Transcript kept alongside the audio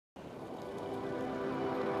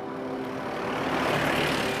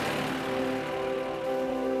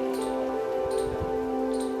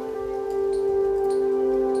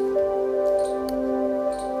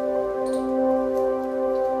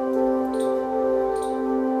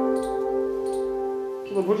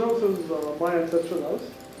So Bhuj House is my ancestral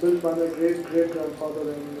house, built by my great-great-grandfather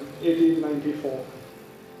in 1894.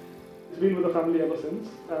 It's been with the family ever since,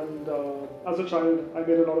 and as a child I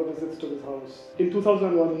made a lot of visits to this house. In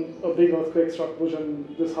 2001, a big earthquake struck Bhuj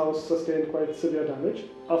and this house sustained quite severe damage,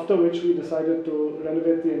 after which we decided to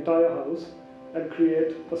renovate the entire house and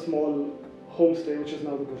create a small homestay, which is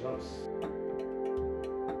now the Bhuj House.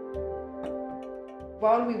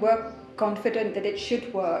 While we were confident that it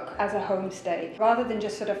should work as a homestay, rather than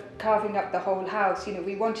just sort of carving up the whole house,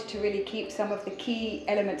 we wanted to really keep some of the key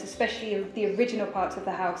elements, especially the original parts of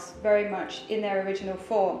the house, very much in their original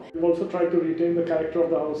form. We've also tried to retain the character of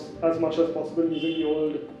the house as much as possible, using the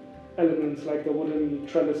old elements like the wooden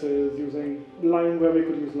trellises, using lime where we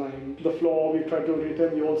could use lime. The floor, we've tried to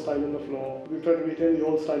retain the old style in the floor. We've tried to retain the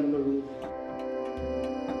old style in the roof.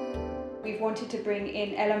 We've wanted to bring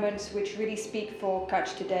in elements which really speak for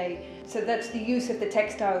Kutch today. So that's the use of the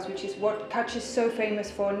textiles, which is what Kutch is so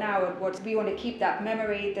famous for now, and what we want to keep that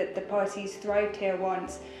memory that the Parsis thrived here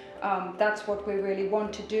once. That's what we really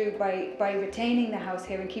want to do by retaining the house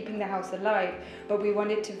here and keeping the house alive. But we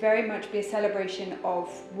want it to very much be a celebration of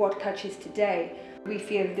what Kutch is today. We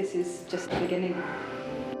feel this is just the beginning.